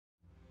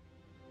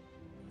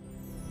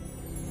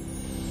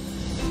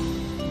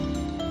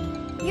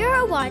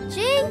You're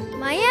watching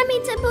Miami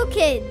Temple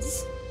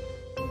Kids.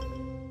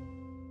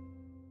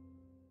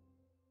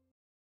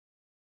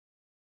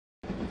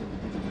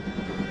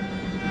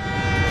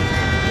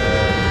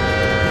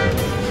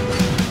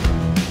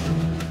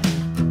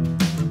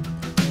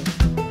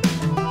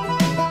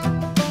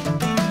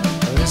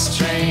 This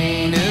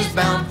train is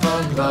bound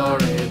for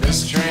glory.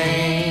 This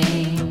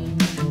train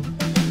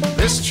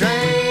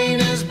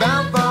is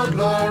bound for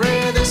glory.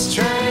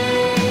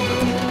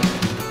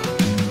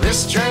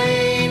 This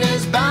train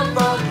is bound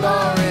for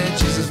glory.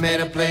 Jesus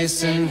made a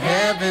place in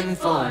heaven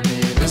for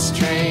me. This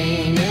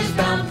train is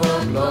bound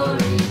for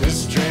glory.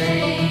 This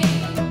train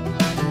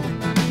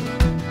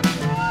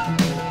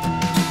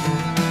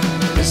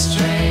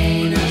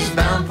is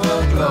bound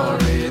for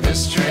glory.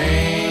 This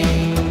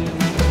train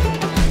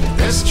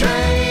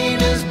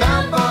is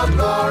bound for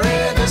glory.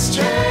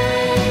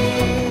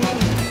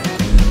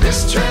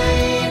 This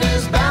train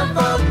is bound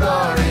for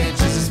glory.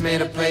 Jesus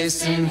made a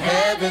place in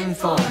heaven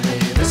for me.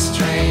 This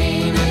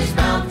train is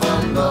bound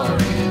for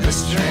glory.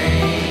 This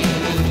train.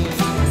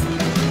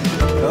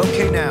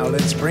 Okay, now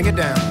let's bring it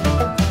down.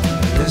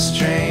 This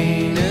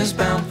train is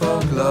bound for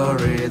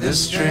glory.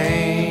 This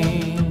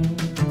train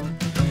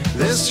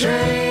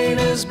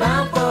is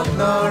bound for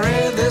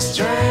glory. This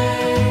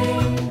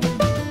train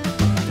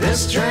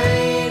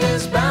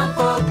is bound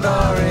for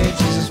glory.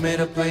 Jesus made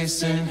a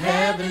place in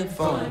heaven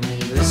for me.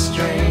 This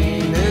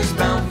train is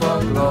bound for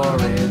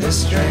glory.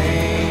 This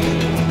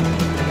train.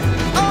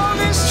 Oh,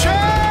 this train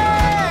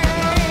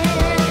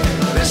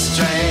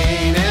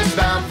is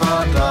bound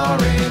for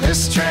glory.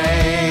 This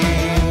train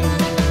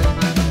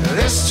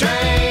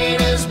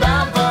is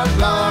bound for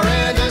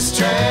glory. This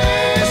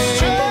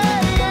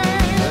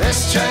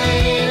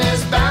train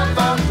is bound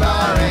for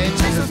glory.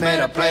 Jesus made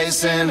a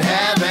place in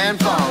heaven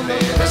for me.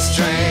 This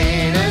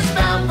train is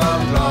bound for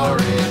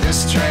glory.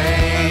 This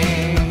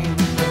train.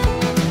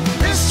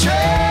 This train.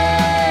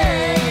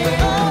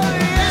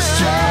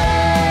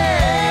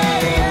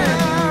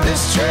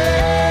 This train.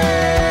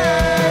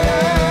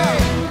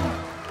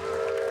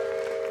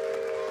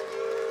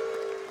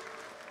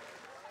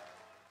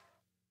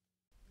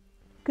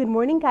 Good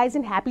morning, guys,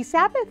 and happy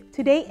Sabbath.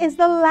 Today is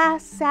the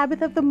last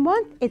Sabbath of the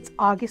month. It's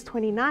August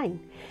 29,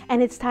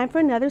 and it's time for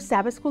another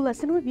Sabbath School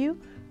lesson review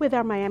with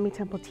our Miami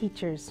Temple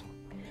teachers.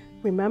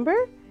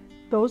 Remember,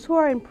 those who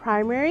are in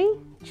primary,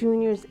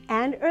 juniors,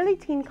 and early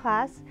teen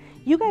class,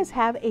 you guys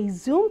have a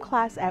Zoom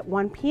class at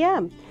 1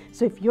 p.m.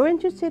 So if you're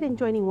interested in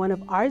joining one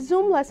of our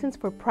Zoom lessons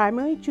for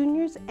primary,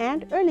 juniors,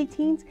 and early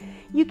teens,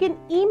 you can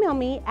email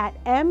me at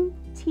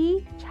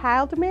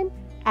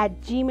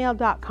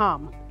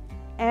mtchildman@gmail.com.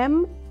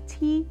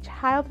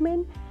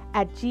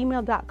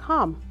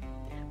 mtchildman@gmail.com.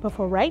 But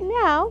for right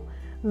now,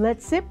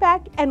 let's sit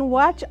back and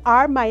watch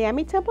our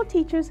Miami Temple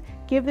teachers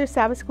give their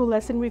Sabbath School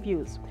lesson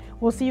reviews.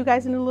 We'll see you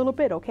guys in a little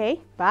bit,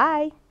 okay?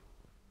 Bye.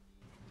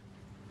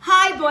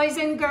 Hi, boys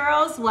and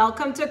girls.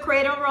 Welcome to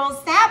Cradle Roll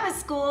Sabbath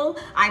School.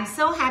 I'm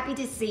so happy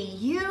to see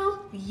you,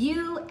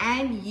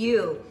 and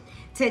you.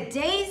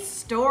 Today's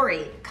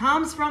story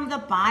comes from the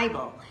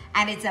Bible,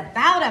 and it's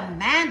about a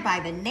man by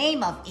the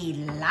name of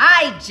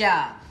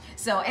Elijah.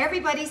 So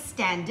everybody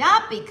stand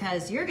up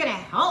because you're going to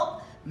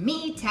help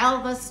me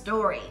tell the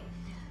story.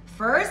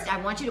 First, I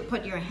want you to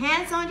put your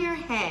hands on your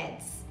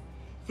heads.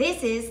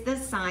 This is the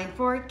sign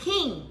for a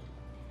king.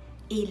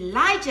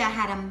 Elijah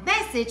had a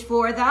message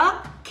for the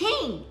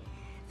king.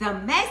 The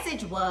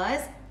message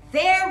was,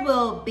 there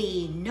will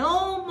be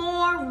no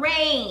more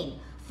rain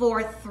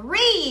for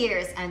 3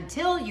 years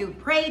until you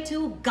pray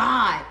to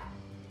God.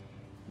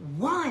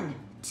 1,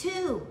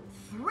 2,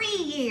 3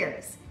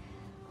 years.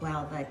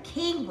 Well, the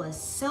king was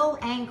so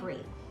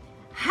angry.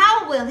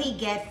 How will he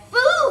get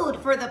food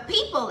for the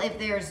people if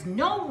there's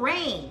no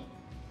rain?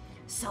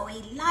 So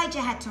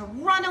Elijah had to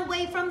run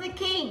away from the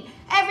king.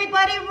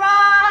 Everybody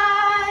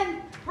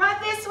run!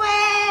 Run this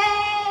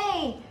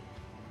way!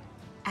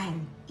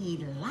 And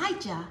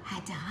Elijah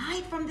had to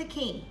hide from the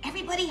king.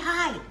 Everybody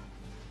hide.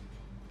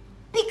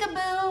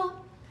 Peekaboo!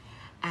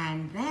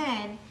 And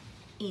then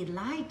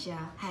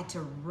Elijah had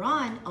to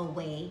run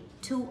away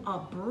to a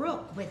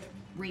brook with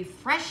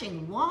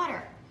refreshing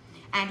water.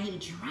 And he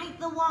drank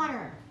the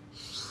water.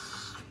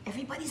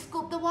 Everybody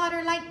scoop the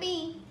water like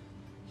me.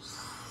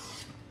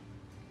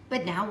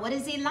 But now what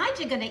is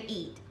Elijah gonna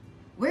eat?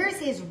 Where's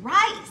his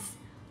rice?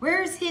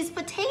 Where's his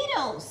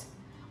potatoes?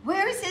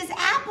 Where's his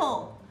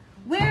apple?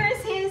 Where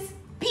is his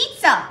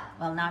pizza?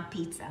 Well, not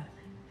pizza.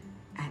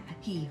 And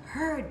he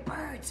heard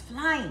birds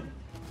flying.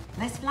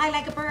 Let's fly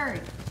like a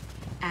bird.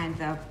 And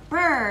the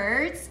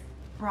birds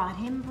brought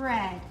him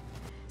bread.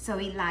 So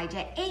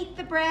Elijah ate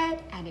the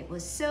bread, and it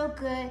was so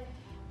good,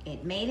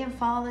 it made him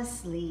fall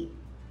asleep.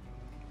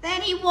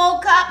 Then he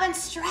woke up and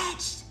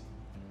stretched.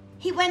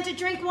 He went to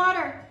drink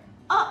water.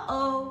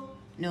 Uh-oh,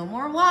 no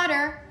more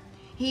water.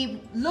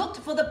 He looked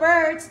for the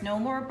birds, no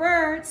more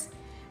birds.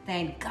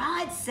 Then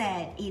God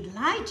said,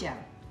 Elijah,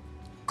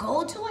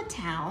 go to a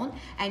town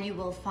and you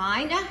will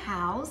find a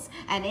house,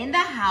 and in the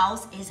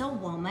house is a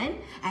woman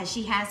and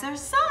she has her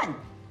son.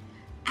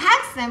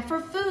 Ask them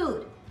for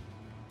food.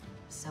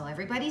 So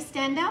everybody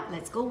stand up.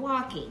 Let's go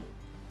walking.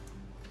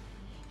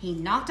 He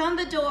knocked on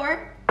the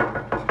door.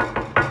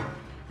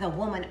 The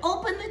woman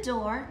opened the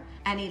door,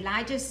 and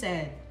Elijah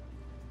said,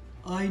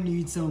 "I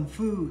need some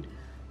food."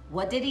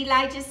 What did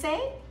Elijah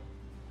say?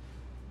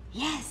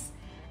 Yes.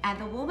 And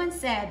the woman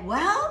said,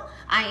 "Well,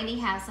 I only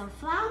have some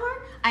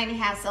flour, I only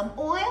have some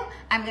oil,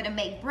 I'm gonna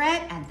make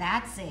bread, and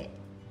that's it."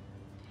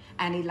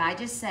 And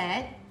Elijah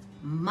said,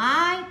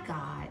 "My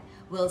God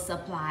will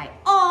supply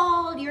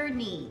all your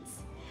needs."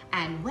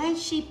 And when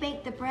she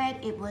baked the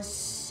bread, it was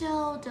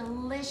so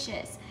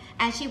delicious.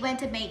 And she went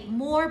to make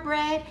more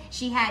bread.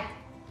 She had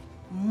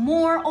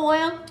more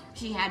oil.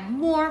 She had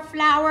more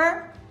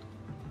flour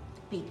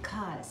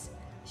because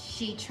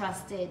she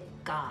trusted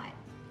God.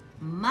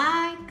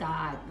 My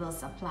God will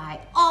supply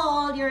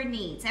all your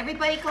needs.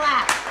 Everybody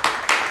clap.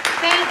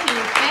 Thank you,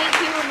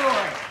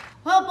 Lord.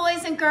 Well,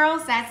 boys and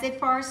girls, that's it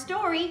for our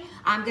story.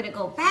 I'm gonna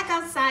go back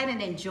outside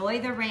and enjoy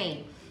the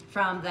rain.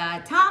 From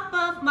the top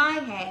of my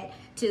head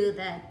to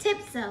the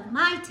tips of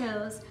my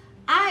toes,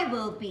 I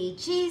will be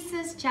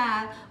Jesus'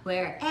 child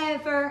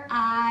wherever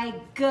I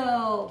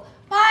go.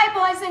 Bye,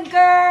 boys and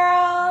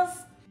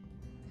girls.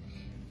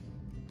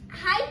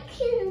 Hi,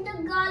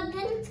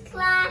 kindergarten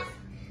class.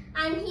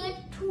 I'm here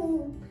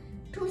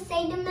to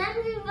say the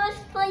memory verse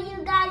for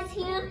you guys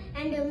here,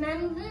 and the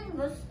memory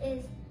verse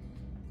is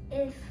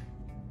if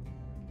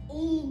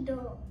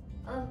either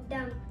of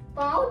them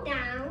fall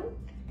down,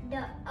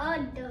 the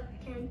other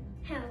can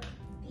help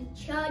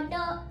each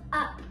other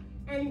up.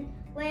 And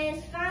where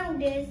it's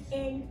found is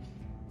in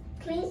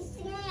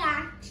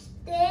Ecclesiastes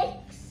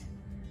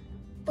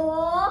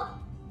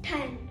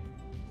 4:10.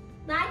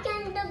 Bye,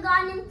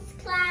 kindergarten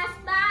class.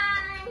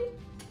 Bye.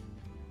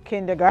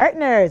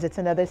 Kindergartners, it's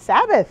another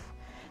Sabbath.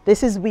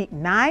 This is week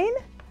 9,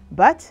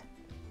 but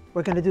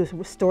we're going to do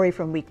a story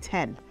from week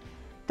 10.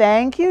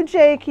 Thank you,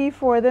 Jakey,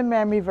 for the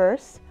memory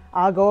verse.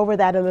 I'll go over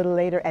that a little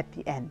later at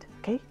the end,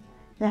 okay?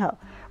 Now,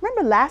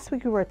 remember last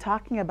week we were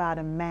talking about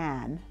a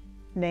man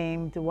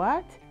named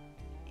what?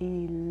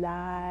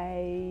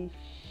 Elisha.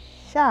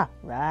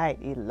 Right,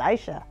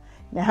 Elisha.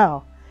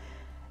 Now,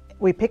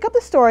 we pick up the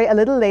story a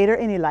little later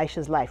in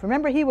Elisha's life.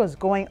 Remember, he was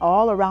going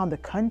all around the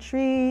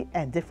country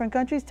and different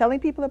countries telling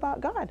people about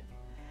God.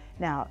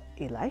 Now,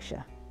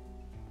 Elisha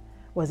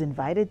was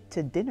invited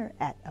to dinner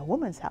at a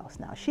woman's house.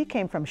 Now, she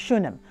came from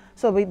Shunem.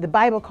 So the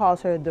Bible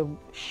calls her the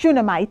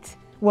Shunammite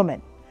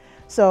woman.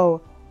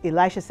 So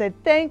Elisha said,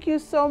 "Thank you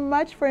so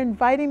much for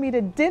inviting me to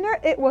dinner.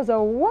 It was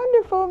a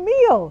wonderful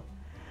meal.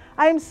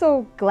 I'm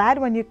so glad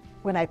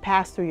when I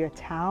pass through your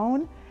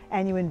town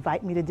and you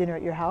invite me to dinner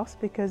at your house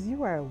because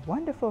you are a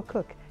wonderful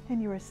cook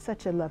and you are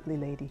such a lovely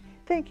lady.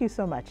 Thank you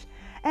so much.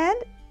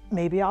 And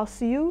maybe I'll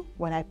see you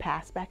when I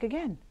pass back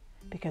again."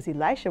 Because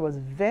Elisha was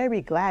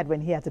very glad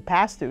when he had to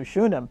pass through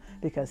Shunem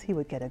because he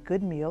would get a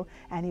good meal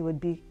and he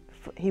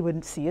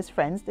would see his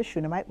friends, the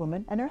Shunammite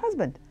woman and her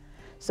husband.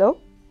 So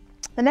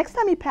the next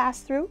time he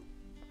passed through,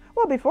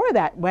 well, before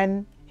that,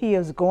 when he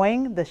was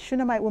going, the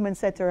Shunammite woman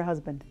said to her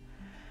husband,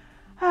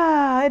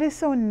 "It is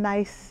so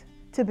nice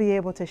to be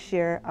able to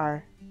share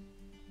our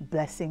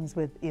blessings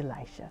with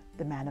Elisha,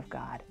 the man of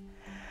God.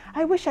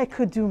 I wish I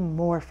could do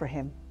more for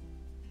him."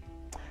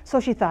 So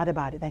she thought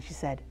about it. Then she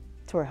said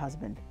to her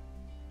husband,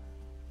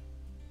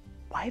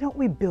 "Why don't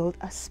we build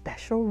a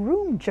special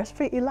room just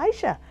for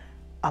Elisha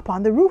up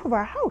on the roof of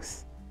our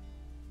house?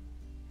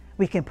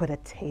 We can put a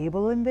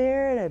table in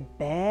there and a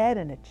bed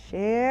and a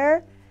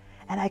chair,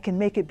 and I can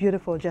make it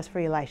beautiful just for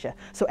Elisha.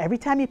 So every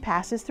time he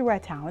passes through our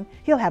town,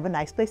 he'll have a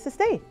nice place to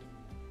stay."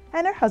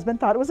 And her husband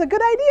thought it was a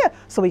good idea.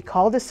 So he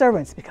called his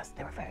servants because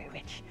they were very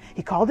rich.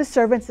 He called his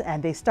servants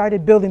and they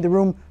started building the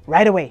room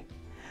right away.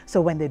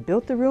 So when they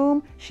built the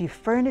room, she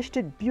furnished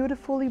it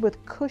beautifully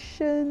with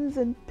cushions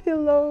and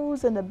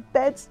pillows and a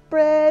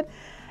bedspread,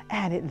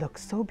 and it looked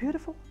so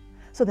beautiful.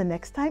 So the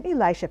next time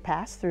Elisha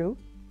passed through,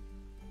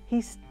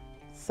 he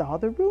saw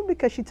the room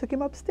because she took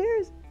him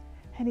upstairs.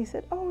 And he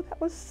said, "Oh, that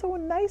was so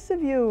nice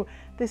of you.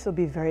 This will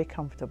be very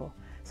comfortable."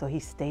 So he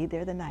stayed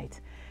there the night.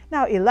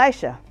 Now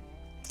Elisha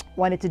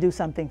wanted to do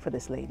something for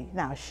this lady.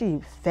 Now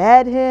she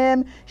fed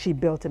him, she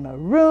built him a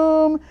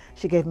room,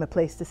 she gave him a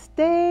place to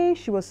stay.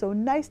 She was so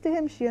nice to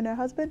him, she and her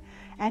husband,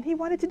 and he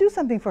wanted to do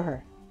something for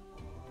her.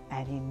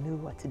 And he knew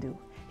what to do.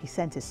 He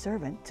sent his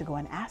servant to go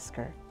and ask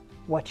her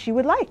what she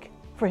would like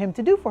for him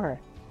to do for her.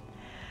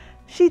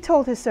 She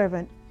told his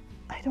servant,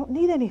 "I don't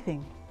need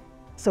anything."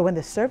 So when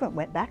the servant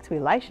went back to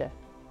Elisha,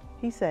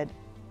 he said,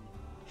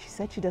 "She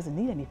said she doesn't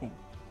need anything,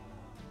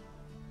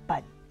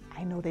 but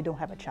I know they don't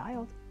have a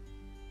child."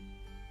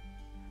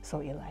 So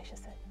Elisha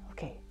said,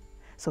 "Okay."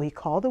 So he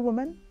called the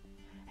woman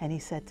and he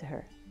said to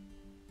her,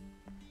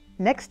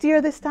 "Next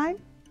year this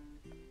time,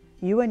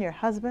 you and your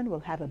husband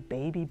will have a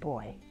baby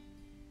boy."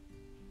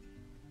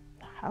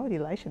 How did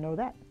Elisha know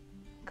that?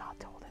 God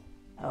told him.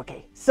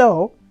 Okay,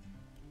 so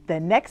the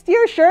next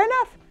year, sure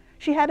enough,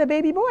 she had a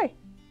baby boy.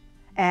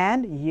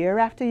 And year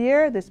after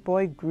year, this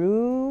boy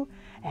grew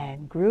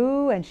and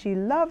grew, and she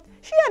and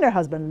her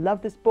husband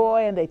loved this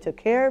boy, and they took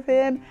care of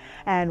him.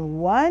 And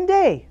one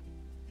day,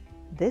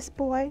 this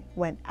boy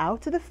went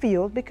out to the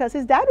field because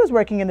his dad was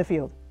working in the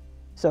field.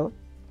 So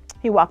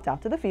he walked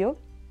out to the field,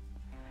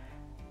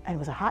 and it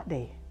was a hot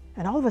day.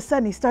 And all of a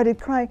sudden he started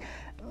crying,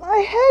 "My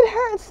head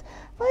hurts,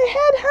 my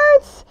head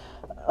hurts,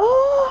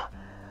 oh."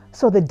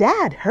 So the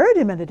dad heard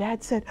him, and the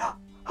dad said,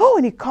 "Oh,"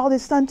 and he called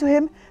his son to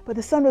him, but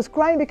the son was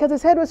crying because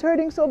his head was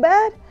hurting so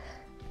bad.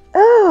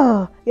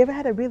 Oh, you ever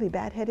had a really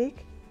bad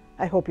headache?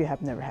 I hope you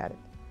have never had it,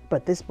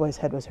 but this boy's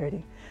head was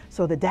hurting.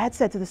 So the dad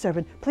said to the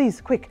servant,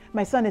 "Please, quick,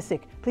 my son is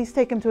sick. Please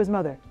take him to his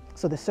mother."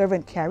 So the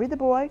servant carried the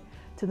boy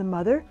to the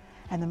mother,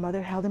 and the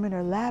mother held him in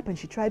her lap, and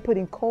she tried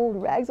putting cold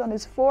rags on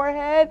his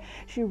forehead.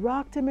 She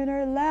rocked him in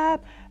her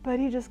lap, but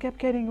he just kept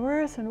getting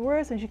worse and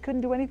worse, and she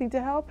couldn't do anything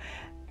to help,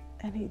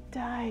 and he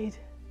died.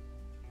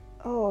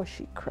 Oh,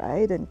 she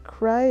cried and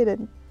cried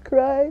and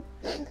cried.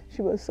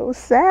 She was so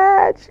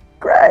sad. She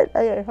cried.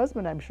 Her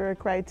husband, I'm sure,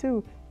 cried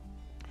too.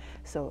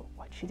 So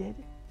what she did,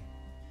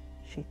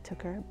 she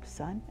took her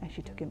son and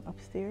she took him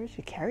upstairs.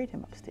 She carried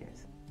him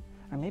upstairs.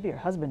 Or maybe her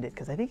husband did,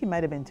 because I think he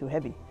might have been too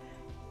heavy.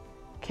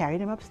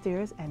 Carried him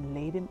upstairs and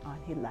laid him on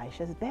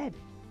Elisha's bed.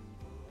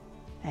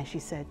 And she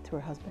said to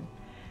her husband,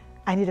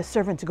 "I need a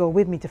servant to go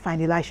with me to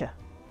find Elisha."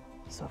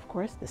 So of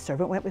course the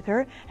servant went with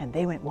her, and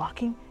they went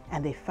walking,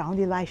 and they found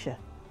Elisha.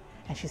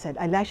 And she said,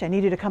 "Elisha, I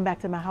need you to come back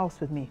to my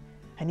house with me.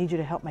 I need you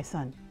to help my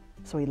son."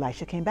 So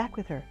Elisha came back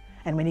with her.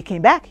 And when he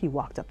came back, he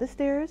walked up the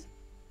stairs,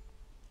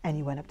 and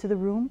he went up to the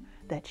room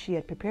that she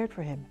had prepared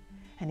for him.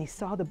 And he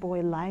saw the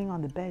boy lying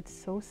on the bed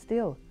so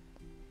still.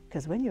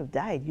 Because when you've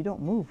died, you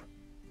don't move.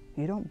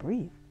 You don't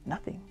breathe,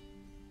 nothing.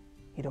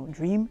 You don't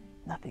dream,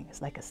 nothing.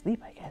 It's like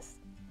asleep, I guess.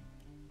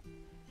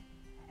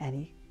 And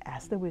he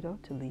asked the widow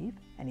to leave,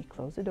 and he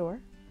closed the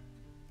door.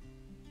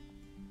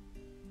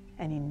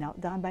 And he knelt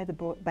down by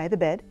the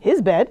bed,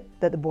 his bed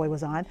that the boy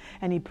was on,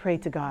 and he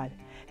prayed to God.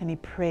 And he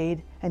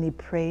prayed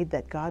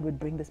that God would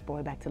bring this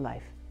boy back to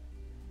life.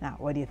 Now,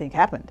 what do you think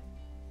happened?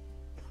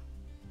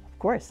 Of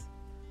course,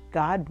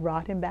 God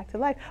brought him back to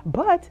life.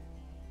 But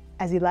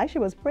as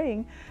Elisha was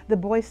praying, the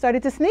boy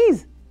started to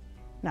sneeze.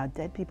 Now,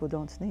 dead people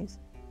don't sneeze.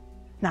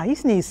 Now, he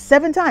sneezed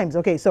 7 times.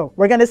 Okay, so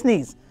we're going to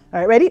sneeze. All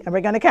right, ready? And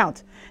we're going to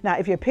count. Now,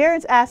 if your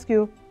parents ask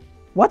you,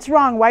 "What's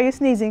wrong? Why are you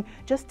sneezing?"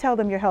 just tell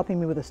them you're helping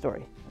me with a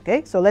story.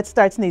 Okay, so let's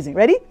start sneezing.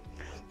 Ready?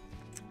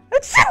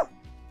 Achoo!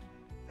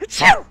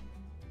 Achoo!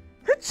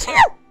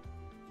 Achoo!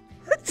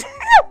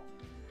 Achoo!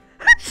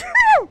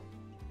 Achoo!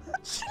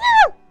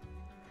 Achoo!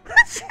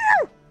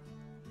 Achoo!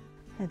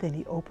 And then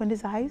he opened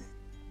his eyes,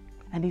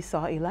 and he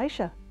saw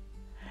Elisha.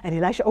 And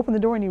Elisha opened the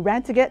door, and he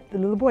ran to get the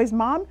little boy's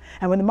mom.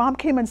 And when the mom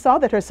came and saw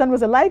that her son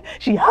was alive,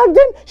 she hugged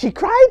him, she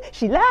cried,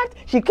 she laughed,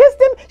 she kissed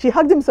him, she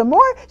hugged him some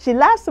more, she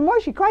laughed some more,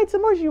 she cried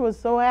some more. She was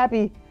so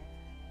happy.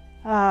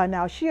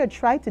 Now, she had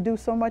tried to do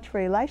so much for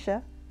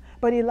Elisha,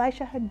 but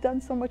Elisha had done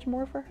so much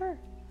more for her.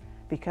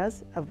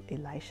 Because of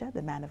Elisha,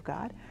 the man of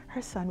God,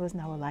 her son was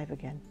now alive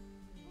again.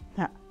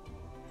 Now,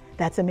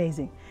 that's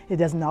amazing. It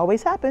doesn't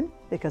always happen,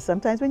 because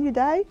sometimes when you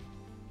die,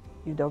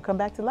 you don't come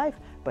back to life.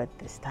 But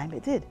this time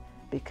it did,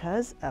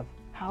 because of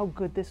how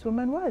good this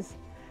woman was.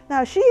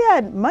 Now, she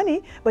had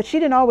money, but she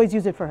didn't always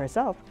use it for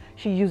herself.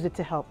 She used it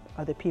to help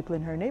other people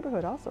in her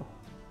neighborhood also.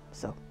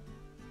 So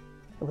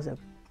it was a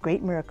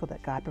great miracle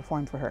that God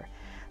performed for her.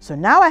 So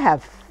now I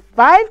have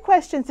 5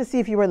 questions to see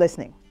if you were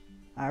listening.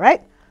 All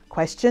right?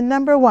 Question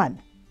number 1.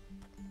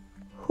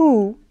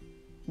 Who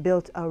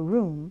built a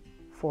room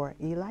for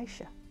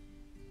Elisha?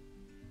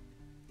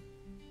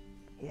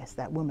 Yes,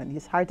 that woman.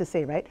 It's hard to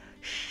say, right?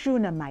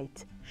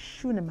 Shunammite.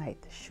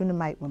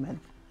 Shunammite woman.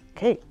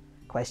 Okay.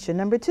 Question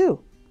number 2.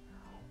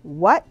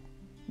 What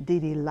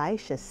did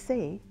Elisha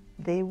say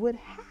they would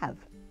have?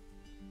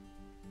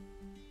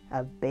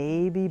 A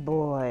baby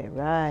boy,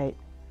 right.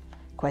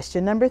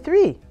 Question number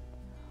 3.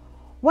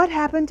 What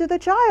happened to the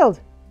child?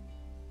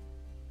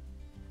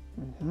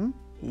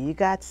 He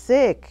got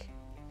sick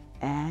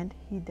and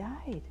he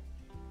died.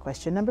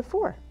 Question number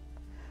 4.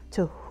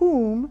 To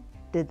whom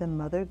did the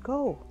mother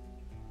go?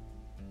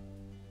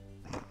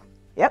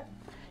 Yep,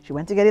 she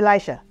went to get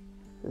Elisha.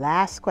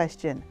 Last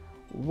question.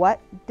 What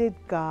did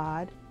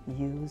God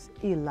use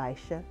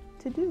Elisha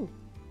to do?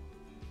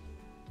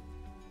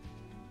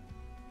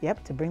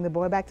 Yep, to bring the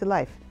boy back to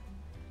life.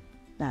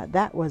 Now,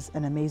 that was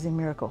an amazing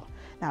miracle.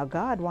 Now,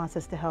 God wants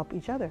us to help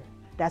each other.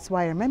 That's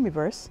why our memory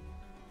verse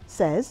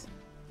says,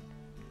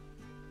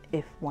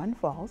 if one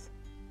falls,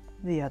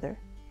 the other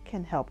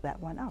can help that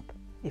one up.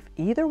 If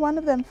either one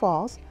of them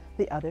falls,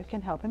 the other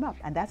can help him up.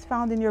 And that's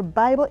found in your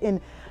Bible in,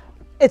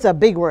 it's a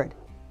big word,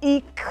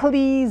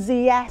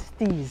 Ecclesiastes.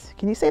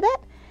 Can you say that?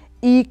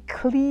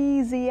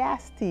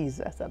 Ecclesiastes.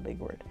 That's a big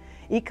word.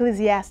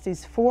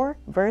 Ecclesiastes 4,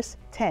 verse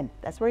 10.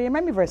 That's where your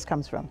memory verse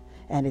comes from.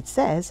 And it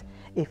says,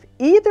 if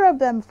either of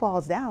them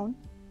falls down,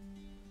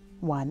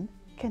 one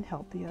can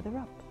help the other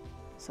up.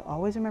 So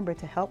always remember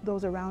to help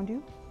those around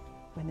you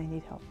when they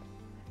need help.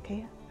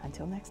 Okay,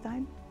 until next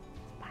time,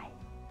 bye.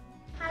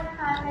 Hi,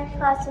 Primary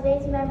class.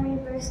 Today's memory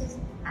verse is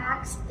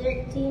Acts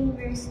 13,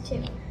 verse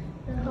 2.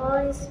 The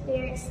Holy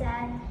Spirit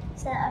said,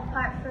 set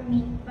apart for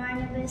me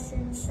Barnabas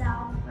and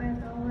Saul for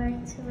the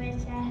work to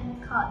which I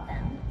have called taught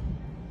them.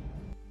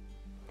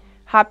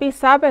 Happy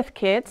Sabbath,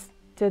 kids!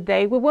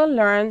 Today we will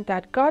learn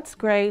that God's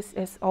grace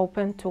is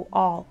open to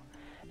all.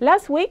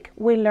 Last week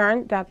we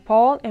learned that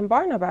Paul and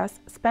Barnabas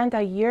spent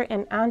a year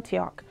in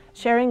Antioch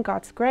sharing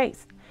God's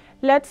grace.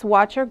 Let's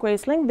watch our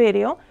GraceLink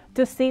video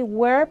to see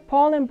where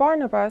Paul and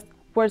Barnabas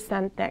were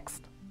sent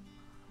next.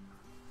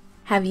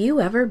 Have you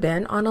ever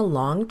been on a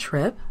long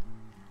trip?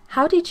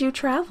 How did you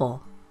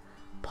travel?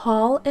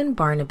 Paul and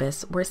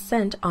Barnabas were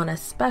sent on a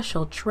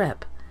special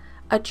trip,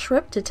 a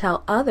trip to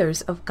tell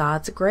others of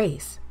God's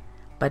grace.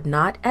 But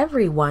not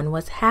everyone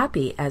was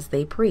happy as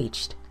they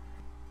preached.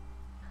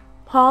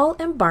 Paul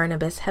and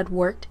Barnabas had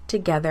worked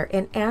together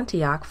in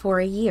Antioch for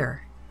a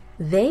year.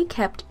 They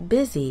kept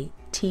busy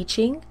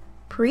teaching,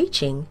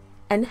 preaching,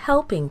 and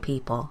helping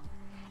people,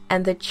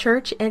 and the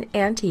church in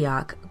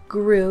Antioch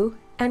grew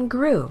and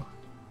grew.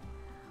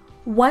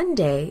 One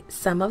day,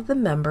 some of the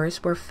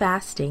members were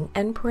fasting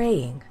and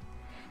praying.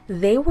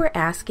 They were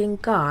asking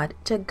God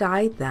to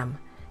guide them,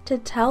 to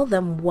tell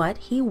them what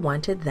He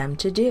wanted them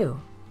to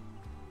do.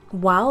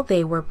 While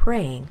they were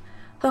praying,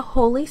 the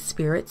Holy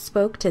Spirit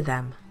spoke to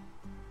them.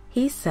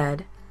 He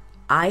said,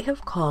 "I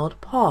have called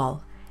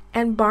Paul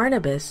and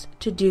Barnabas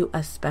to do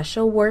a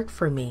special work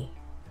for me.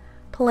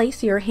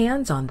 Place your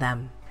hands on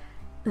them.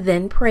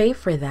 Then pray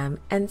for them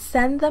and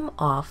send them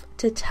off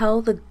to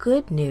tell the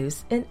good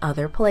news in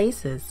other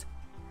places."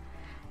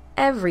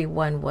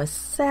 Everyone was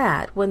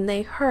sad when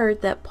they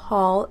heard that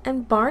Paul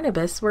and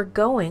Barnabas were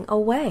going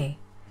away.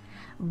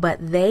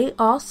 But they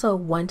also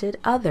wanted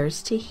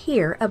others to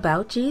hear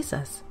about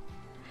Jesus.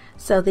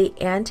 So the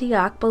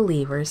Antioch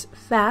believers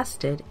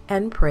fasted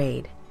and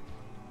prayed.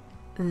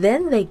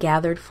 Then they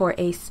gathered for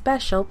a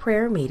special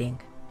prayer meeting.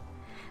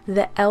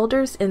 The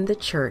elders in the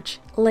church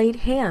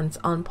laid hands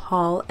on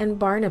Paul and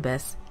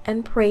Barnabas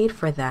and prayed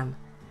for them.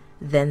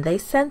 Then they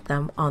sent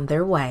them on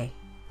their way.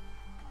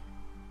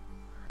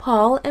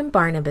 Paul and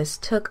Barnabas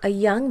took a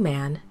young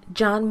man,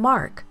 John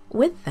Mark,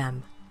 with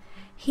them.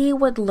 He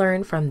would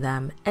learn from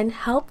them and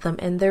help them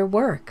in their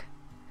work.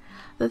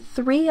 The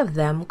three of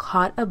them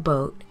caught a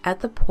boat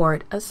at the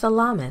port of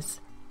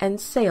Salamis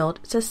and sailed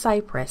to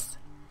Cyprus.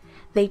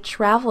 They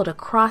traveled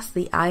across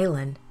the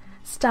island,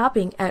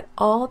 stopping at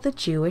all the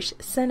Jewish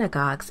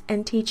synagogues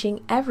and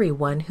teaching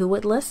everyone who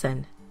would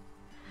listen.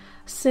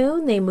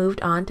 Soon they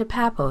moved on to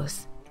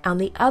Paphos, on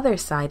the other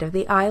side of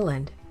the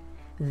island.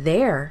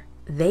 There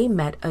they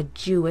met a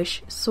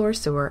Jewish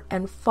sorcerer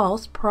and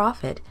false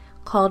prophet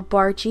called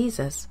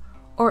Bar-Jesus,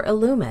 or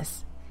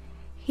Elymas.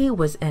 He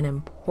was an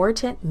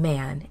important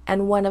man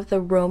and one of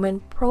the Roman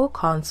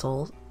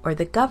proconsuls, or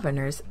the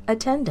governor's,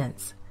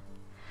 attendants.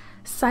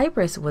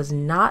 Cyprus was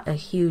not a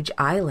huge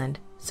island,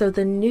 so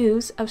the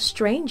news of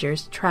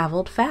strangers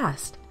traveled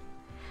fast.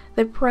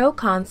 The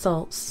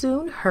proconsul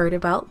soon heard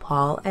about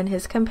Paul and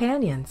his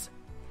companions.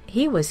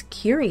 He was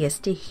curious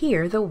to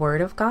hear the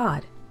word of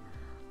God.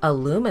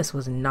 Elymas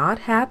was not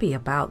happy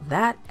about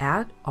that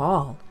at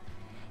all.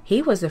 He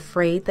was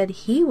afraid that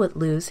he would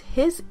lose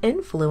his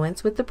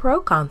influence with the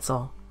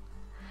proconsul.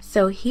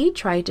 So he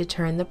tried to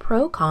turn the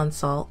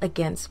proconsul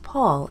against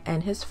Paul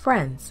and his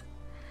friends.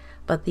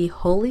 But the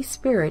Holy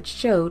Spirit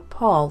showed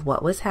Paul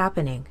what was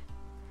happening.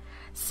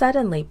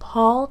 Suddenly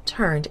Paul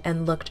turned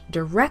and looked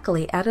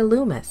directly at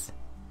Elymas.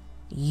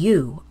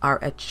 "You are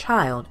a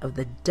child of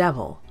the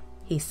devil,"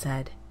 he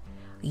said.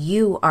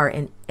 "You are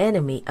an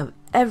enemy of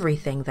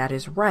everything that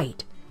is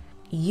right.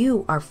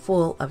 You are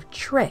full of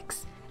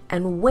tricks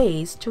and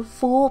ways to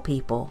fool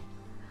people.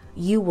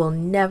 You will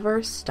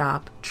never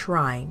stop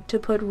trying to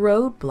put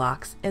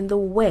roadblocks in the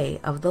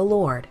way of the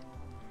Lord.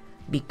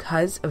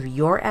 Because of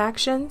your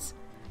actions,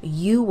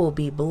 you will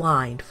be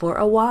blind for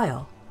a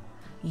while.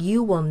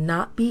 You will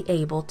not be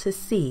able to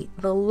see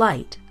the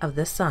light of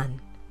the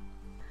sun."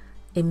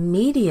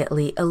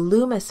 Immediately,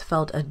 Elymas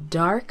felt a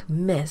dark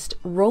mist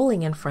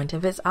rolling in front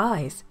of his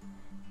eyes.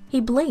 He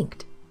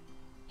blinked.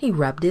 He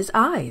rubbed his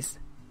eyes.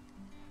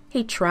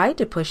 He tried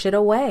to push it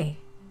away.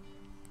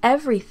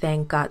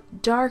 Everything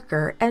got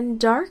darker and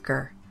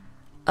darker.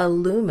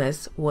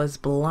 Elymas was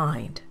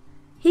blind.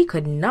 He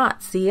could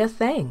not see a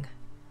thing.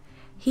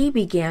 He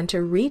began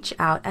to reach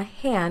out a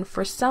hand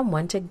for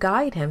someone to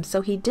guide him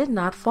so he did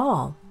not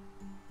fall.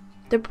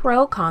 The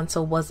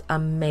proconsul was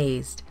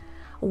amazed.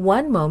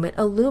 One moment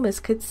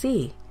Elymas could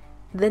see.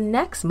 The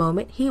next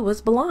moment he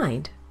was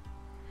blind.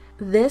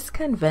 This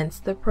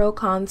convinced the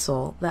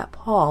proconsul that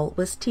Paul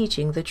was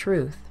teaching the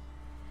truth.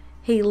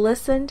 He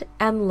listened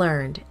and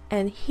learned,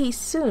 and he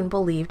soon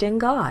believed in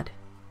God.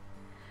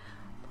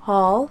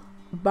 Paul,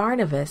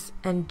 Barnabas,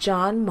 and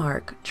John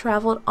Mark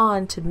traveled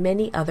on to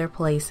many other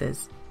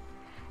places.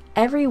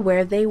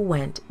 Everywhere they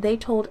went, they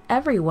told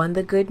everyone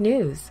the good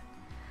news.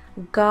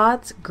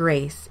 God's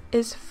grace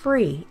is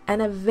free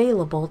and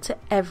available to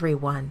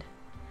everyone.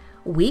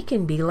 We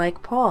can be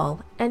like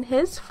Paul and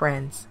his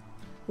friends.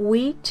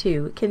 We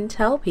too can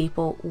tell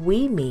people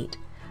we meet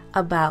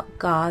about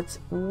God's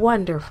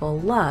wonderful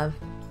love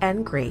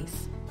and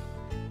grace.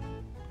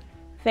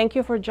 Thank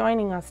you for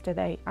joining us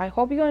today. I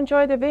hope you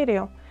enjoyed the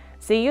video.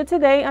 See you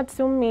today at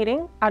Zoom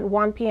meeting at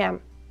 1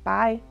 p.m.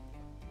 Bye.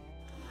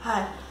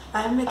 Hi,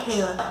 I'm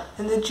Michaela,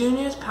 and the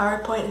junior's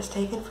PowerPoint is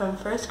taken from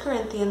 1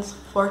 Corinthians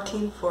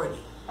 14:40.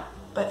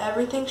 But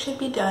everything should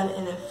be done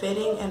in a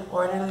fitting and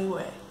orderly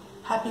way.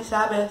 Happy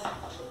Sabbath!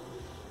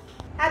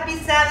 Happy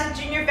Sabbath,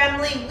 Junior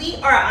family.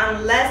 We are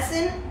on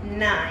lesson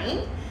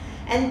 9,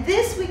 and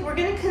this week we're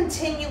going to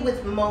continue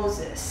with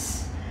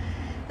Moses.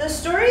 The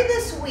story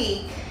this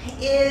week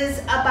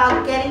is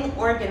about getting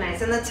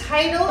organized, and the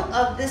title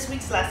of this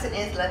week's lesson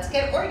is Let's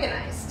Get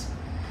Organized.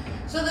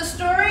 So the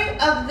story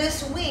of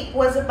this week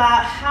was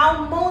about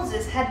how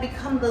Moses had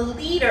become the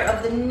leader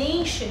of the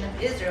nation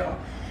of Israel.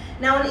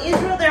 Now in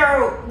Israel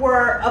there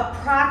were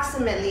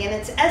approximately, and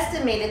it's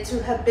estimated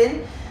to have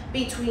been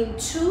between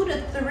 2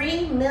 to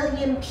 3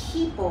 million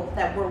people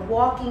that were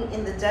walking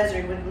in the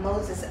desert with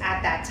Moses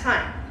at that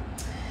time.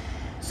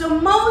 So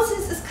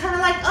Moses is kind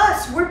of like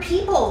us. We're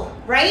people,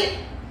 right?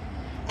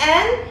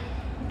 And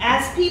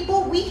as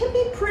people, we can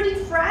be pretty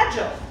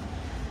fragile.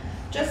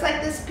 Just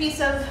like this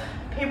piece of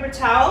paper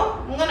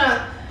towel. I'm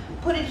gonna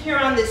put it here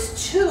on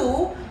this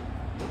tube.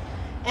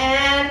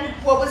 And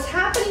what was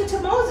happening to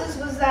Moses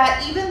was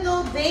that even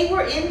though they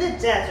were in the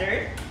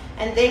desert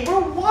and they were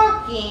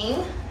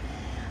walking,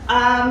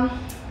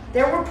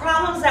 there were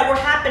problems that were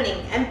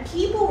happening, and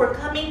people were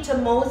coming to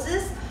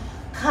Moses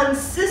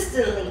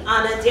consistently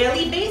on a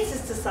daily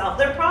basis to solve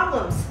their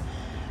problems.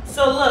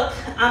 So look,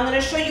 I'm going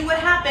to show you what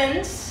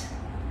happened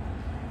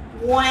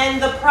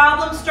when the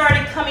problem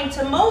started coming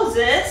to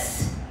Moses.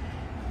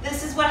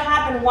 This is what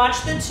happened.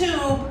 Watch the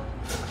tube.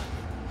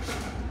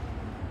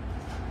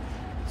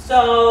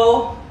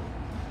 So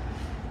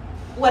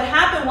what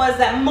happened was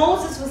that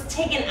Moses was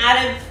taken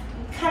out of,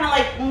 kind of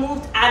like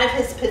moved out of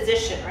his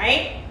position,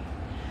 right?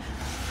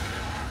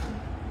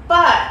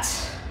 But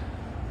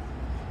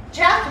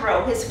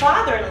Jethro, his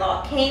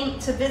father-in-law, came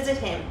to visit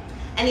him,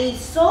 and he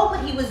saw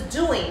what he was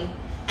doing,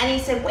 and he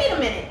said, wait a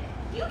minute,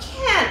 you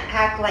can't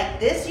act like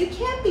this. You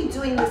can't be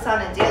doing this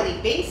on a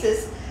daily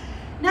basis.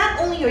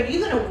 Not only are you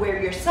going to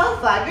wear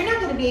yourself out, you're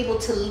not going to be able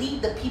to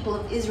lead the people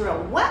of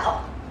Israel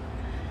well.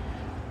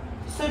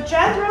 So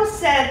Jethro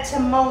said to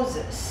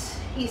Moses,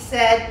 he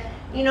said,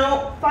 you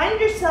know, find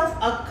yourself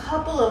a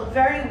couple of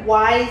very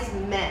wise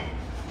men,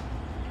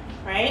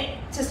 right,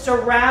 to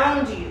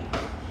surround you.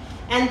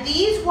 And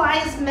these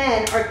wise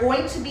men are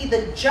going to be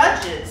the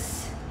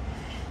judges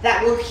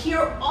that will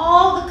hear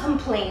all the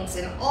complaints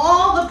and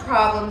all the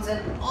problems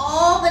and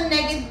all the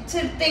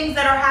negative things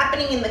that are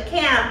happening in the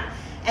camp,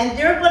 and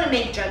they're going to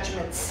make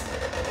judgments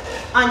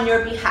on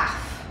your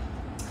behalf.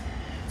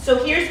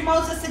 So here's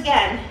Moses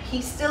again.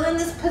 He's still in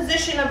this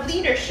position of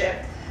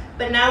leadership,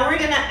 but now we're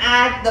going to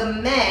add the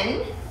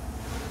men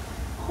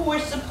who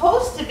are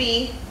supposed to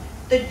be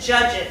the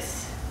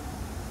judges.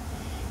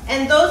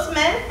 And those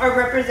men are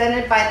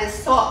represented by this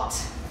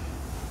salt.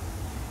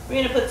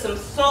 We're going to put some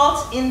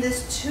salt in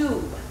this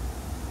tube.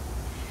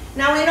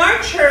 Now in our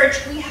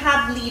church, we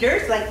have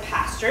leaders like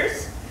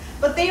pastors,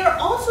 but they are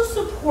also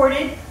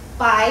supported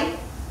by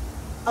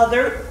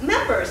other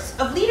members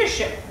of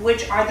leadership,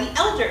 which are the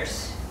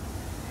elders.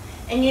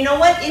 And you know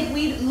what? If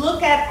we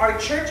look at our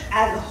church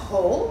as a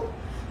whole,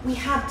 we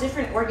have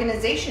different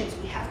organizations.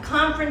 We have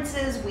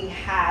conferences, we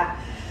have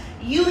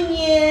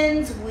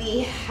unions,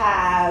 we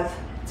have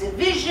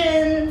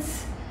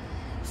divisions.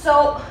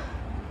 So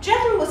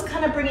Jethro was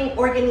kind of bringing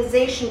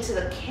organization to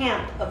the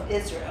camp of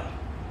Israel.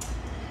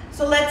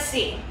 So let's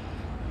see.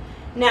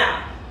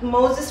 Now,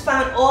 Moses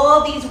found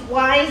all these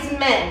wise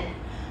men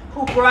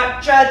who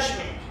brought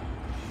judgment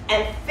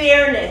and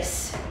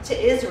fairness to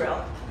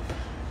Israel.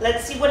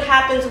 Let's see what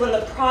happens when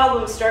the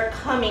problems start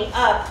coming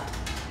up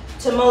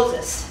to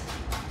Moses.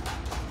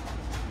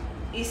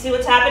 You see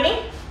what's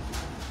happening?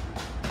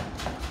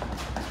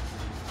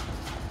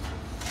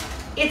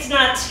 It's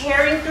not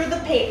tearing through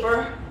the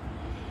paper.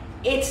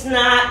 It's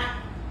not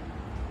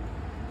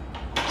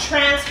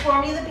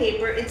transforming the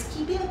paper. It's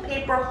keeping the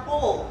paper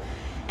whole.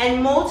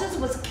 And Moses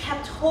was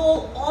kept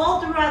whole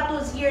all throughout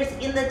those years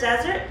in the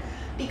desert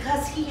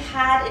because he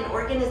had an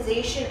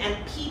organization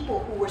and people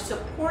who were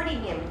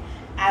supporting him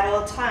at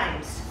all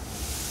times.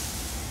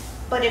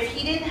 But if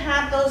he didn't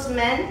have those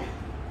men,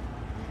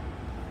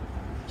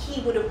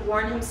 he would have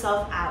worn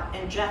himself out,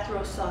 and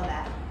Jethro saw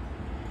that.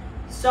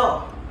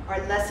 So our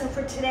lesson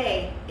for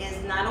today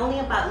is not only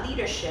about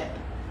leadership,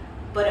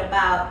 but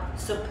about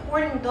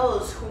supporting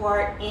those who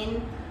are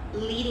in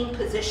leading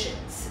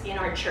positions in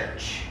our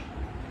church.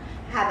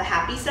 Have a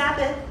happy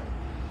Sabbath,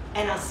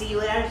 and I'll see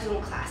you at our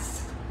Zoom class.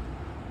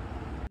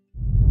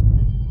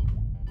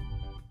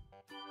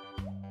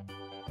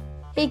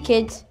 Hey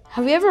kids,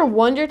 have you ever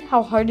wondered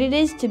how hard it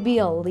is to be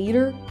a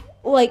leader?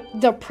 Like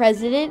the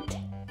president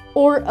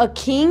or a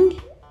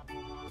king?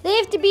 They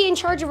have to be in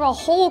charge of a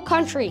whole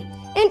country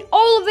and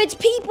all of its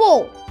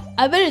people.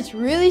 I bet it's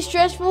really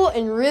stressful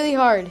and really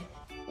hard.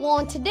 Well,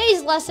 in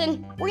today's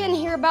lesson, we're going to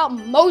hear about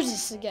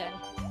Moses again.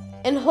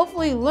 And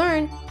hopefully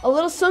learn a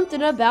little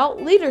something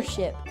about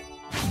leadership.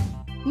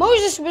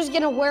 Moses was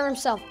going to wear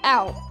himself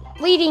out,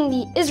 leading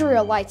the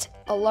Israelites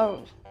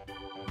alone.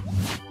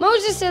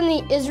 Moses and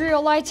the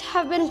Israelites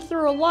have been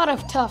through a lot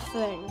of tough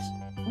things.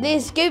 They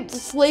escaped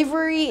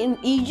slavery in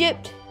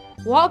Egypt,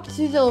 walked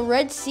through the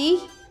Red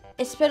Sea,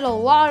 and spent a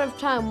lot of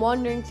time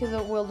wandering through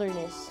the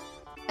wilderness.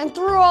 And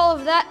through all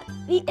of that,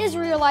 the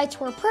Israelites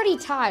were pretty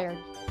tired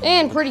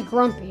and pretty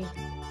grumpy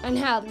and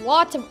had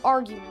lots of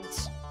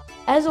arguments.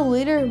 As a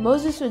leader,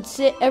 Moses would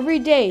sit every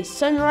day,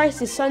 sunrise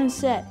to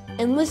sunset,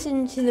 and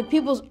listen to the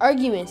people's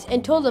arguments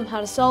and told them how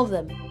to solve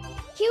them.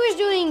 He was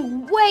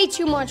doing way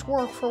too much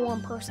work for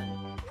one person.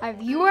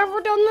 Have you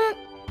ever done that?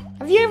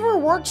 Have you ever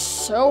worked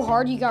so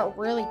hard you got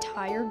really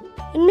tired?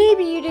 And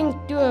maybe you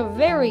didn't do a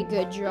very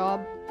good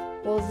job.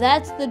 Well,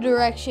 that's the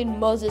direction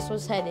Moses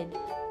was headed.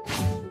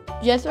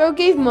 Jethro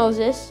gave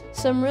Moses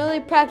some really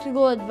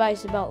practical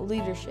advice about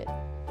leadership.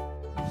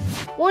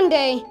 One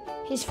day,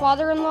 his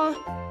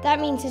father-in-law, that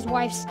means his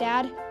wife's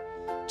dad,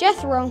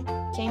 Jethro,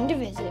 came to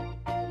visit.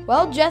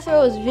 While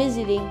Jethro was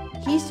visiting,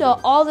 he saw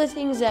all the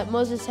things that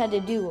Moses had to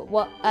do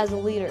as a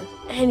leader,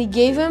 and he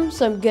gave him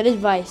some good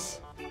advice.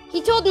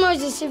 He told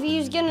Moses if he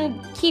was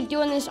gonna keep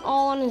doing this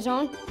all on his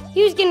own,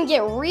 he was gonna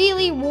get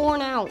really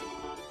worn out.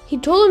 He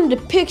told him to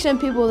pick some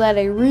people that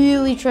he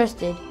really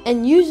trusted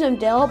and use them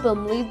to help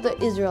him lead the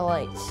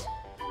Israelites.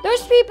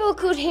 Those people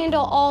could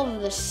handle all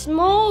of the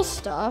small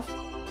stuff,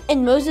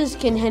 and Moses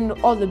can handle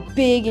all the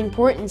big,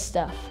 important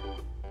stuff.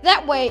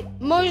 That way,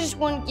 Moses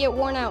wouldn't get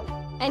worn out,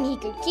 and he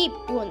could keep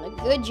doing the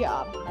good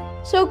job.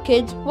 So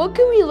kids, what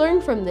can we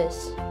learn from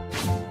this?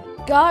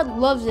 God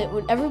loves it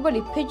when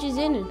everybody pitches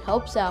in and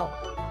helps out.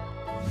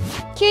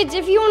 Kids,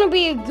 if you want to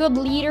be a good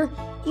leader,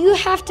 you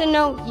have to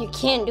know you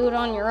can't do it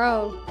on your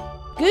own.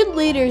 Good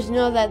leaders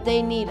know that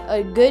they need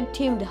a good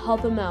team to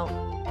help them out.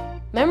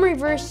 Memory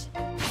verse: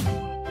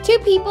 2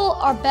 people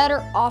are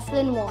better off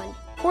than one,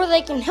 for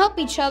they can help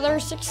each other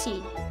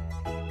succeed.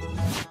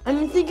 I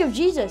mean, think of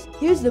Jesus.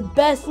 He was the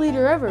best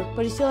leader ever,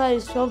 but he still had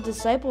his 12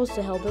 disciples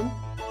to help him.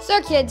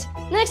 So kids,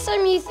 next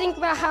time you think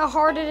about how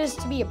hard it is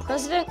to be a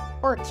president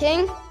or a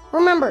king,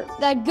 remember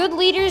that good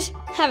leaders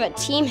have a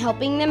team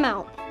helping them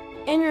out.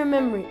 And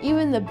remember,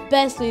 even the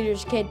best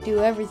leaders can't do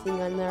everything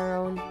on their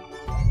own.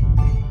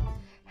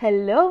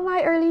 Hello,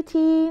 my early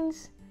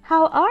teens.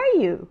 How are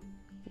you?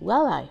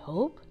 Well, I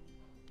hope.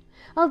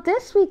 Well,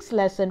 this week's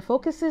lesson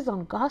focuses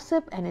on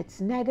gossip and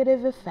its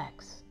negative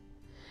effects.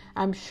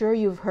 I'm sure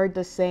you've heard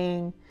the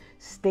saying,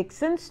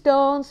 "Sticks and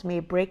stones may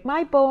break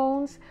my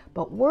bones,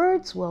 but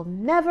words will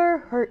never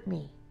hurt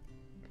me."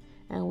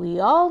 And we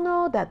all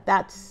know that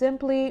that's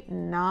simply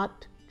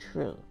not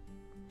true.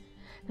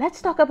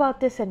 Let's talk about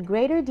this in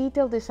greater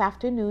detail this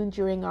afternoon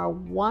during our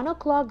 1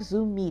 o'clock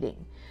Zoom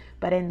meeting.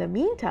 But in the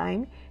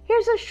meantime,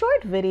 here's a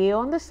short video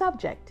on the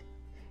subject.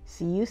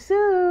 See you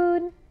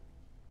soon.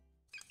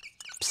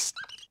 Psst.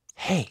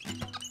 Hey,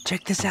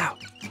 check this out.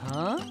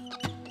 Huh?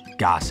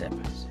 Gossip.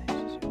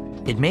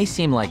 It may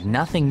seem like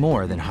nothing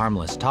more than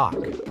harmless talk.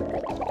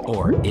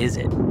 Or is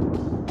it?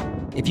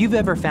 If you've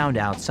ever found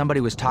out somebody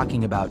was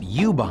talking about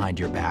you behind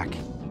your back,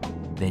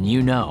 then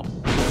you know.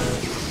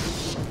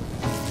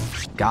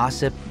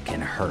 Gossip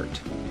can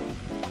hurt.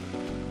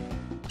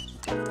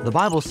 The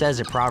Bible says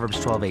in Proverbs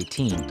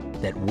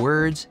 12:18 that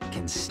words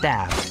can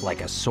stab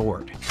like a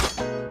sword.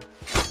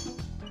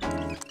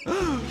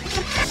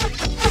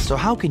 So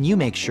how can you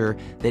make sure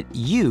that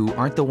you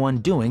aren't the one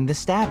doing the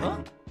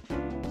stabbing?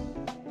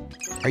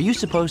 Are you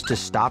supposed to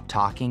stop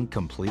talking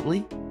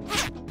completely?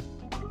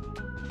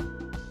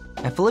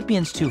 At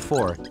Philippians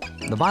 2:4,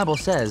 the Bible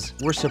says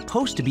we're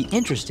supposed to be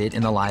interested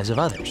in the lives of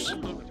others.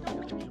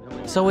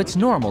 So it's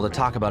normal to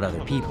talk about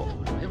other people.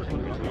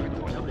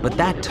 But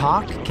that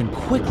talk can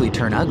quickly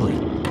turn ugly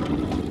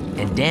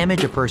and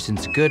damage a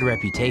person's good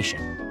reputation.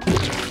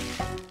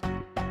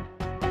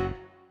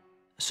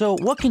 So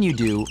what can you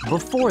do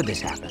before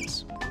this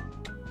happens?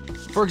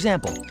 For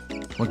example,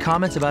 when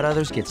comments about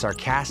others get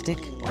sarcastic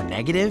or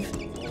negative,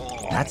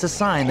 that's a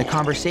sign the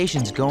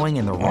conversation's going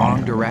in the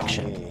wrong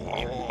direction.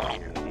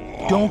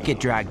 Don't get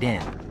dragged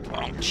in.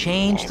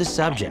 Change the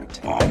subject.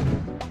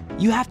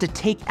 You have to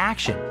take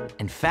action,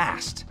 and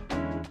fast.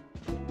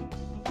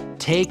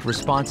 Take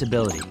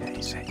responsibility.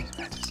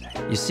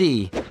 You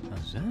see,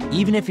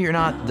 even if you're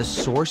not the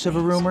source of a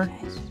rumor,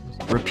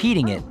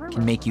 repeating it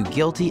can make you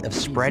guilty of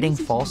spreading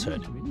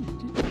falsehood.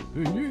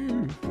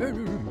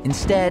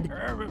 Instead,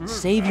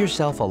 save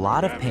yourself a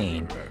lot of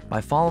pain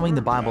by following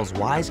the Bible's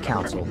wise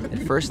counsel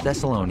in 1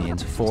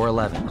 Thessalonians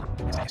 4:11.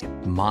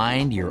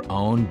 Mind your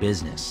own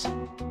business.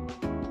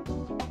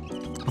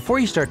 Before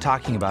you start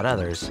talking about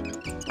others,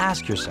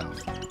 ask yourself,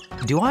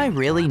 do I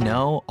really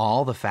know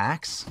all the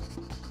facts?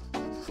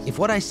 If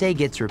what I say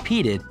gets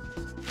repeated,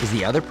 is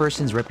the other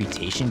person's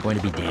reputation going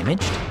to be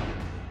damaged?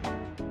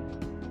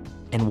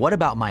 And what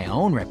about my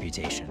own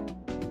reputation?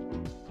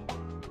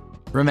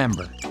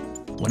 Remember,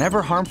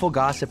 whenever harmful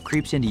gossip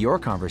creeps into your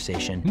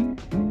conversation,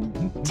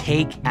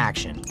 take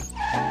action.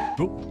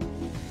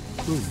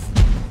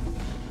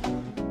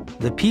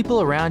 The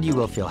people around you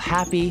will feel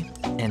happy,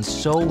 and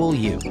so will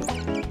you.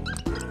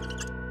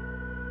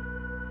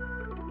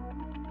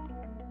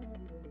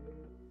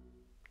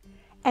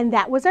 And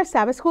that was our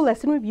Sabbath School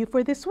lesson review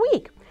for this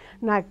week.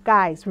 Now,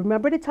 guys,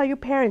 remember to tell your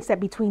parents that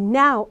between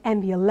now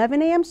and the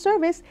 11 a.m.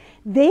 service,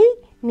 they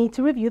need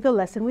to review the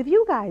lesson with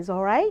you guys,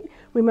 all right?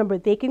 Remember,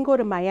 they can go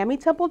to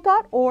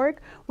miamitemple.org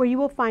where you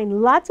will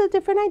find lots of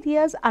different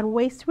ideas on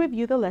ways to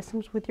review the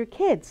lessons with your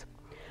kids.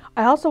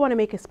 I also want to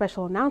make a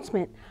special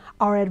announcement.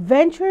 Our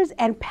Adventures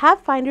and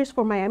Pathfinders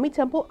for Miami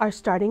Temple are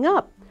starting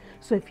up.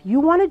 So if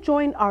you want to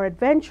join our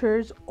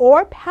Adventures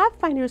or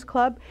Pathfinders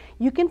Club,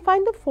 you can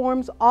find the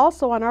forms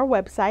also on our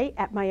website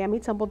at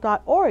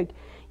miamitemple.org.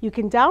 You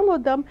can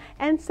download them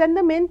and send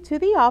them in to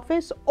the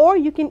office, or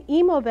you can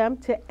email them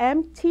to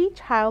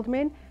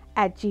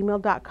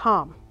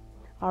mtchildman@gmail.com.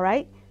 All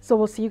right, so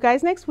we'll see you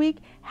guys next week.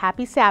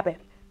 Happy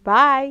Sabbath.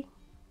 Bye.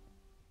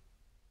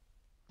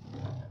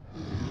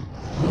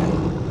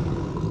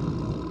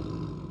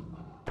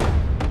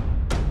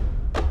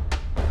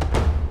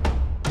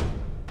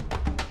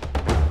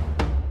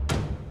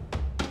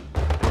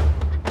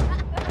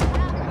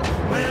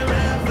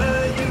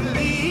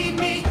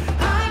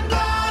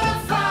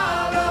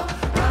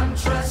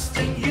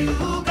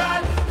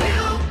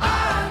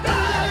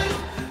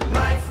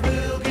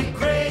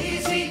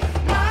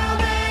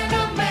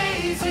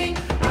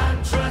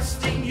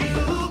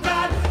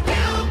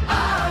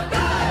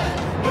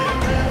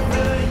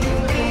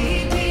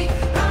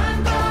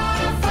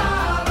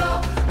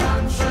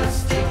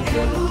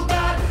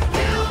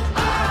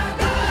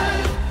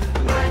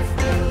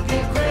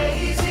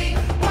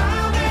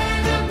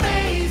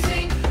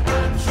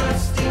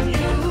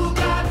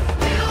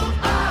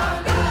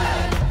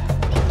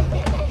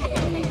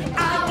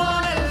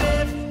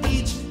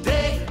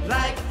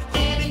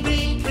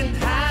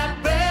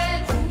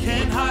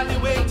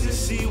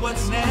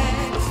 What's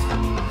next?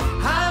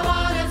 I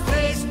wanna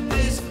face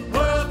this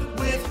world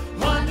with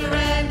wonder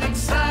and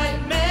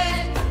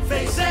excitement.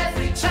 Face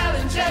every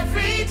challenge,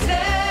 every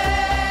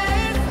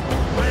day.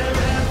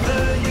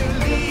 Wherever you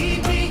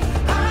lead me,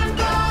 I'm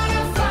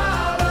gonna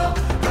follow.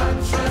 I'm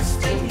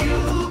trusting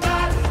you,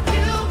 God.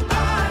 You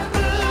are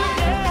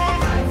good.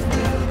 Life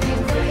will be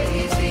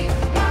crazy,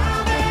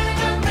 wild and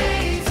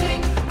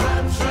amazing.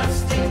 I'm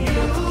trusting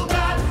you,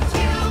 God.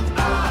 You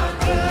are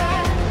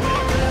good.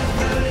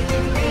 Wherever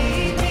you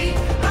lead me,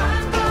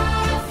 I'm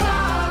gonna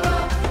follow.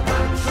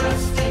 I'm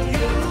trusting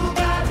you,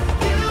 God.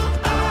 You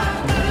are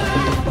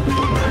good.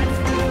 Life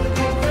will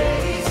be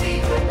crazy,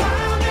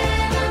 wild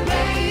and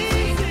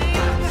amazing.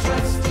 I'm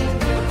trusting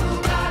you,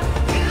 God.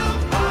 You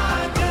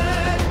are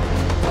good.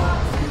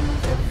 Walk through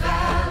the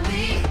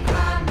valley,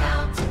 climb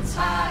mountains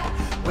high.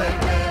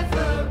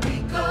 Wherever we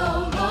go,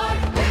 Lord,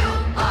 you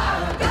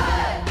are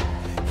good.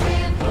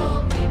 Can't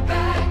hold me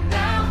back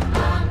now.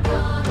 I'm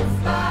gonna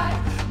fly.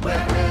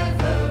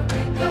 Wherever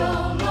we go,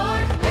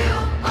 Lord, you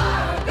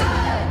are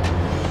good.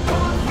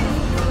 Walk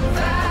through the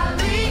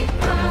valley,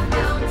 climb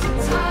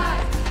mountains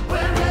high.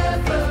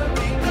 Wherever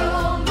we go,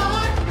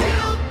 Lord,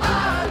 you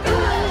are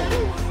good.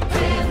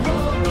 Can't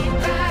hold me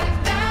back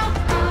now.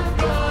 I'm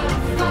gonna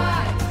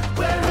fly.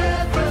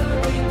 Wherever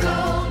we go,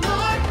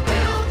 Lord,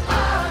 you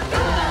are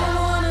good. I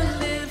wanna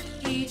live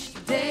each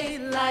day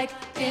like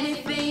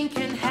anything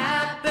can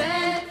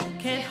happen.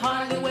 Can't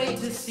hardly wait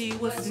to see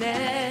what's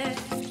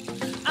next.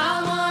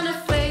 I wanna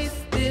face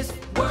this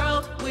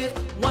world with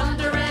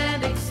wonder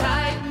and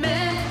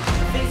excitement.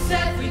 Face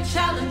every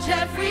challenge,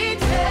 every day.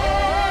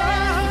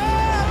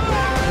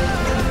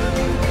 Wherever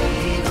you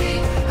lead me,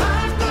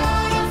 I'm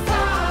gonna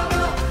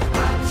follow.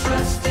 I'm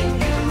trusting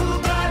you,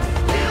 God.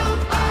 You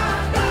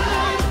are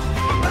good.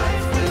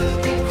 Life will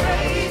be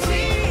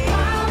crazy,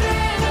 wild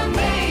and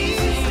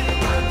amazing.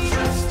 I'm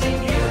trusting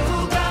you,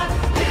 God.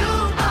 You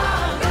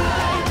are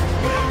good.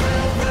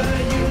 Wherever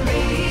you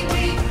lead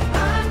me,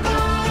 I'm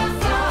gonna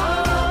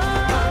follow.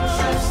 I'm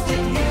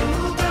trusting you,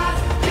 God.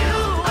 You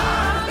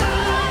are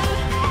good.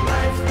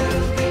 Life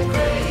will be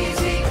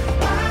crazy,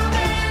 wild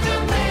and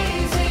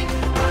amazing.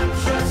 I'm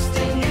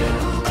trusting you,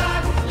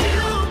 God.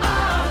 You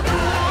are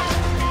good.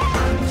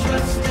 I'm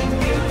trusting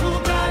you,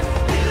 God.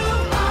 You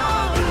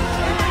are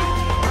good.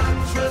 I'm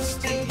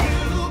trusting you,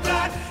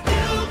 God.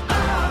 You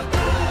are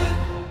good.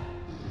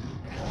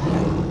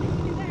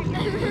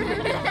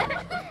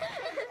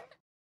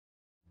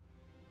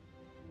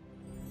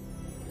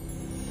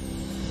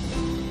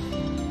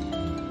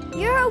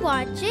 You're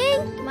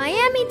watching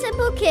Miami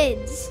Temple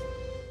Kids.